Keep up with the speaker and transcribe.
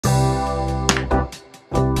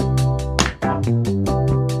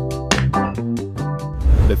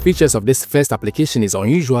The features of this first application is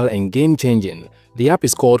unusual and game-changing. The app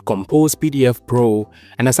is called ComposePDF Pro,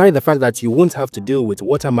 and aside the fact that you won't have to deal with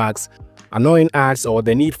watermarks, annoying ads, or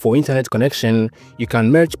the need for internet connection, you can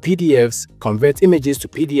merge PDFs, convert images to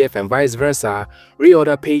PDF and vice versa,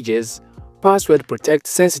 reorder pages, password protect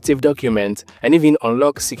sensitive documents, and even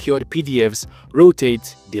unlock secured PDFs,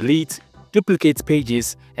 rotate, delete, duplicate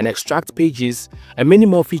pages, and extract pages, and many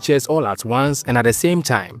more features all at once and at the same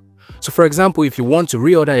time. So for example, if you want to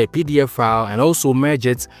reorder a PDF file and also merge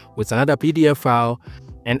it with another PDF file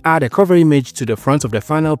and add a cover image to the front of the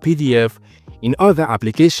final PDF, in other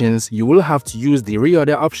applications, you will have to use the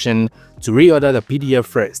reorder option to reorder the PDF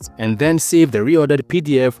first, and then save the reordered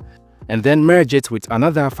PDF, and then merge it with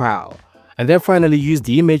another file, and then finally use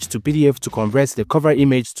the image to PDF to convert the cover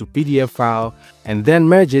image to PDF file, and then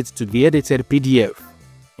merge it to the edited PDF.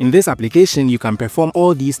 In this application, you can perform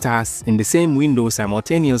all these tasks in the same window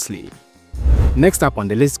simultaneously. Next up on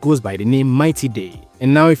the list goes by the name Mightyday.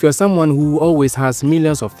 And now if you're someone who always has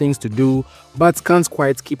millions of things to do but can't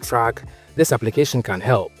quite keep track, this application can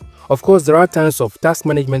help. Of course, there are tons of task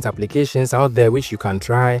management applications out there which you can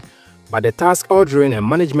try, but the task ordering and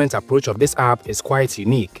management approach of this app is quite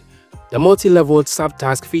unique. The multi-leveled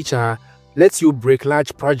subtask feature lets you break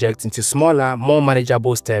large projects into smaller, more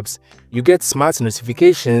manageable steps. You get smart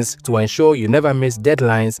notifications to ensure you never miss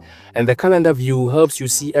deadlines, and the calendar view helps you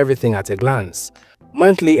see everything at a glance.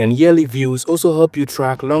 Monthly and yearly views also help you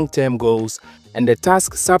track long-term goals, and the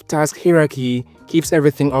task-subtask hierarchy keeps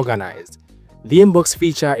everything organized. The inbox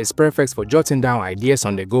feature is perfect for jotting down ideas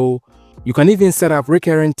on the go. You can even set up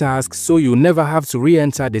recurring tasks so you never have to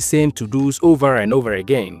re-enter the same to-dos over and over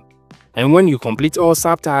again. And when you complete all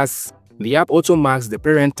subtasks, the app auto marks the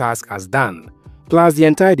parent task as done. Plus, the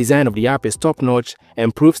entire design of the app is top-notch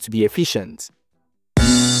and proves to be efficient.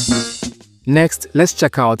 Next, let's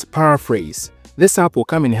check out Paraphrase. This app will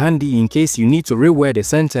come in handy in case you need to reword a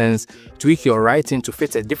sentence, tweak your writing to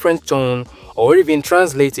fit a different tone, or even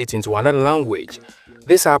translate it into another language.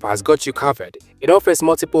 This app has got you covered. It offers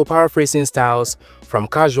multiple paraphrasing styles, from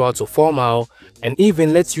casual to formal, and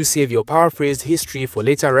even lets you save your paraphrased history for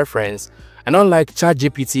later reference. And unlike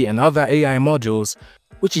ChatGPT and other AI modules,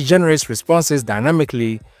 which generates responses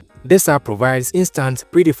dynamically, this app provides instant,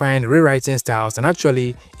 predefined rewriting styles and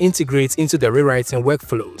actually integrates into the rewriting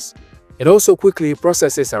workflows. It also quickly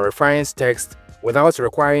processes and refines text without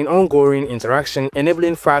requiring ongoing interaction,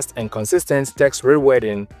 enabling fast and consistent text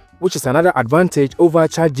rewording, which is another advantage over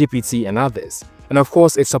ChatGPT and others. And of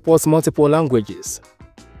course, it supports multiple languages.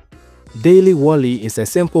 Daily Wally is a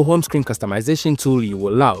simple home screen customization tool you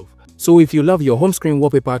will love. So if you love your home screen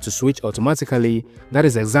wallpaper to switch automatically, that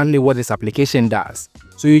is exactly what this application does.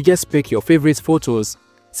 So you just pick your favorite photos,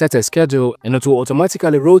 set a schedule, and it will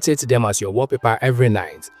automatically rotate them as your wallpaper every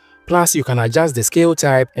night. Plus, you can adjust the scale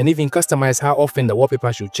type and even customize how often the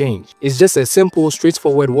wallpaper should change. It's just a simple,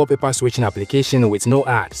 straightforward wallpaper switching application with no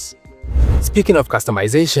ads. Speaking of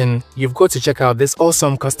customization, you've got to check out this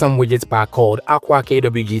awesome custom widget pack called Aqua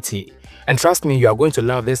KWGT. And trust me, you are going to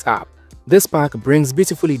love this app. This pack brings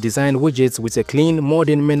beautifully designed widgets with a clean,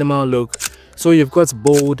 modern, minimal look. So you've got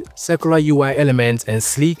bold, circular UI elements and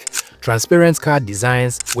sleek, transparent card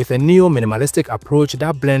designs with a neo-minimalistic approach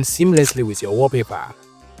that blends seamlessly with your wallpaper.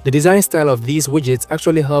 The design style of these widgets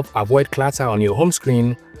actually help avoid clutter on your home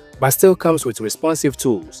screen, but still comes with responsive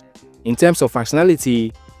tools. In terms of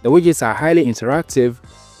functionality, the widgets are highly interactive,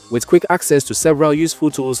 with quick access to several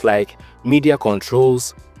useful tools like media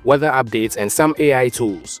controls, weather updates, and some AI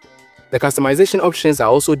tools. The customization options are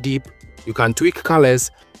also deep. You can tweak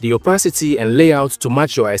colors, the opacity, and layout to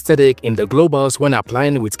match your aesthetic in the globals when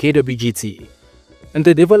applying with KWGT. And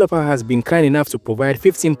the developer has been kind enough to provide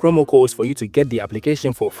 15 promo codes for you to get the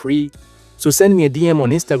application for free. So send me a DM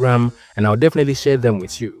on Instagram and I'll definitely share them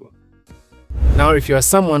with you. Now, if you're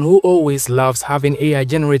someone who always loves having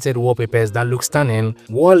AI-generated wallpapers that look stunning,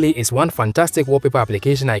 Wally is one fantastic wallpaper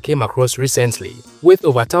application I came across recently. With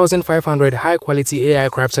over 1,500 high-quality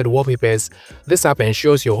AI-crafted wallpapers, this app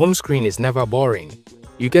ensures your home screen is never boring.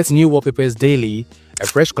 You get new wallpapers daily, a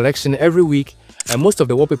fresh collection every week, and most of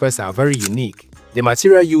the wallpapers are very unique. The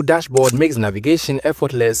Material U dashboard makes navigation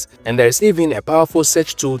effortless, and there is even a powerful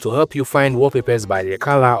search tool to help you find wallpapers by their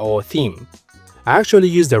color or theme. I actually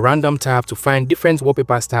use the random tab to find different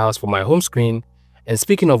wallpaper styles for my home screen, and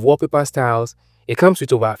speaking of wallpaper styles, it comes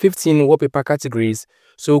with over 15 wallpaper categories,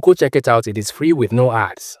 so go check it out. It is free with no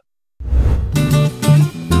ads.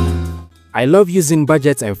 I love using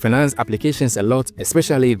budget and finance applications a lot,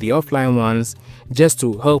 especially the offline ones, just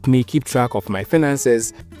to help me keep track of my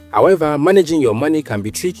finances. However, managing your money can be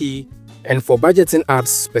tricky, and for budgeting apps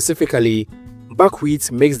specifically,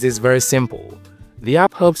 Buckwheat makes this very simple. The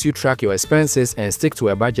app helps you track your expenses and stick to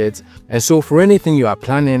a budget, and so for anything you are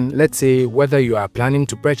planning, let's say whether you are planning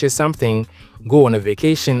to purchase something, go on a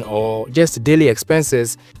vacation, or just daily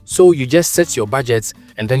expenses, so you just set your budget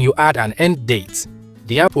and then you add an end date.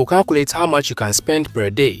 The app will calculate how much you can spend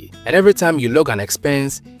per day, and every time you log an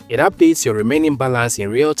expense, it updates your remaining balance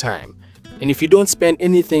in real time. And if you don't spend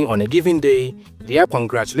anything on a given day, the app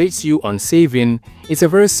congratulates you on saving. It's a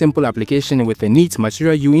very simple application with a neat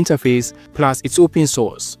Material U interface, plus it's open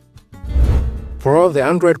source. For all the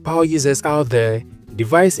Android power users out there,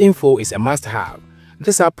 device info is a must-have.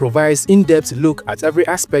 This app provides in-depth look at every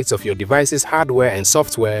aspect of your device's hardware and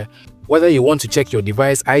software, whether you want to check your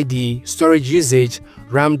device ID, storage usage,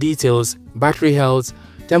 RAM details, battery health,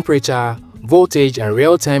 temperature, voltage, and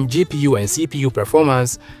real-time GPU and CPU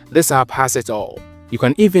performance. This app has it all. You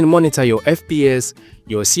can even monitor your FPS,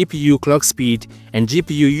 your CPU clock speed, and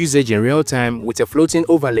GPU usage in real time with a floating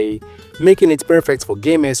overlay, making it perfect for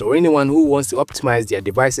gamers or anyone who wants to optimize their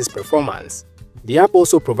device's performance. The app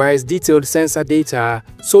also provides detailed sensor data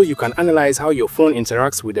so you can analyze how your phone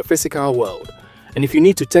interacts with the physical world. And if you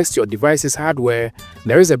need to test your device's hardware,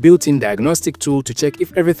 there is a built-in diagnostic tool to check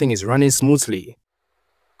if everything is running smoothly.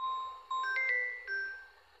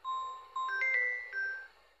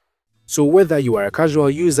 So whether you are a casual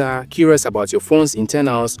user curious about your phone's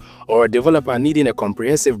internals or a developer needing a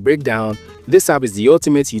comprehensive breakdown, this app is the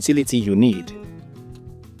ultimate utility you need.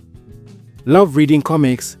 Love reading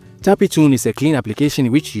comics? Tappytoon is a clean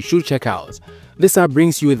application which you should check out. This app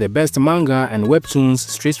brings you the best manga and webtoons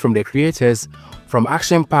straight from the creators, from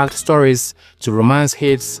action-packed stories to romance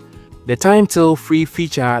hits. The time till free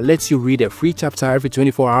feature lets you read a free chapter every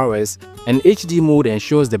 24 hours, and HD mode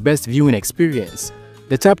ensures the best viewing experience.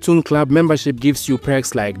 The Tappytoon Club membership gives you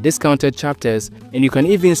perks like discounted chapters, and you can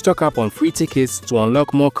even stock up on free tickets to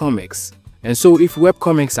unlock more comics. And so if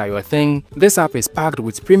webcomics are your thing, this app is packed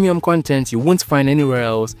with premium content you won't find anywhere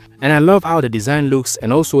else, and I love how the design looks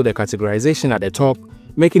and also the categorization at the top,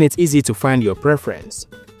 making it easy to find your preference.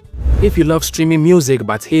 If you love streaming music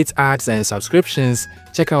but hate ads and subscriptions,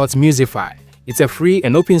 check out Musify. It's a free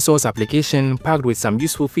and open source application packed with some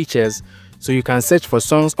useful features, so you can search for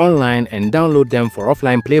songs online and download them for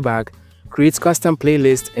offline playback, create custom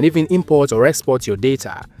playlists, and even import or export your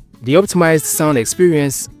data. The optimized sound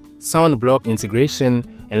experience, sound block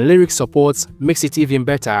integration, and lyric support makes it even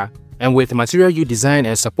better. And with Material U design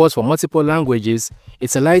and support for multiple languages,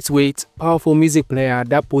 it's a lightweight, powerful music player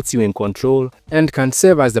that puts you in control and can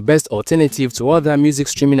serve as the best alternative to other music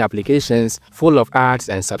streaming applications full of ads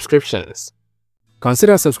and subscriptions.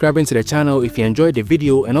 Consider subscribing to the channel if you enjoyed the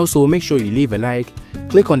video, and also make sure you leave a like.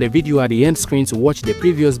 Click on the video at the end screen to watch the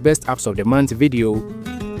previous best apps of the month video.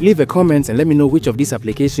 Leave a comment and let me know which of these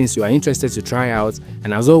applications you are interested to try out,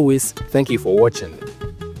 and as always, thank you for watching.